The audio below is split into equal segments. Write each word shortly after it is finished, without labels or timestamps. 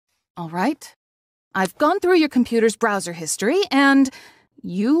All right. I've gone through your computer's browser history, and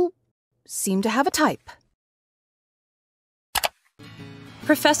you seem to have a type.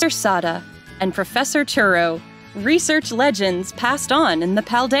 Professor Sada and Professor Churro, research legends passed on in the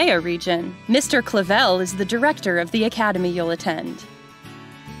Paldea region. Mr. Clavel is the director of the academy you'll attend.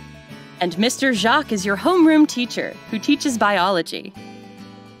 And Mr. Jacques is your homeroom teacher who teaches biology.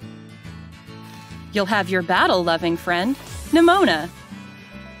 You'll have your battle-loving friend, Nimona.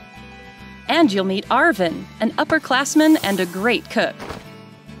 And you'll meet Arvin, an upperclassman and a great cook.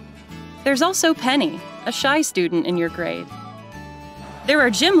 There's also Penny, a shy student in your grade. There are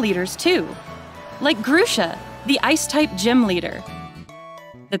gym leaders too, like Grusha, the ice-type gym leader.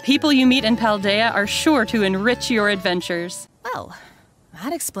 The people you meet in Paldea are sure to enrich your adventures. Well,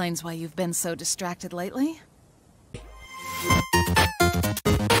 that explains why you've been so distracted lately.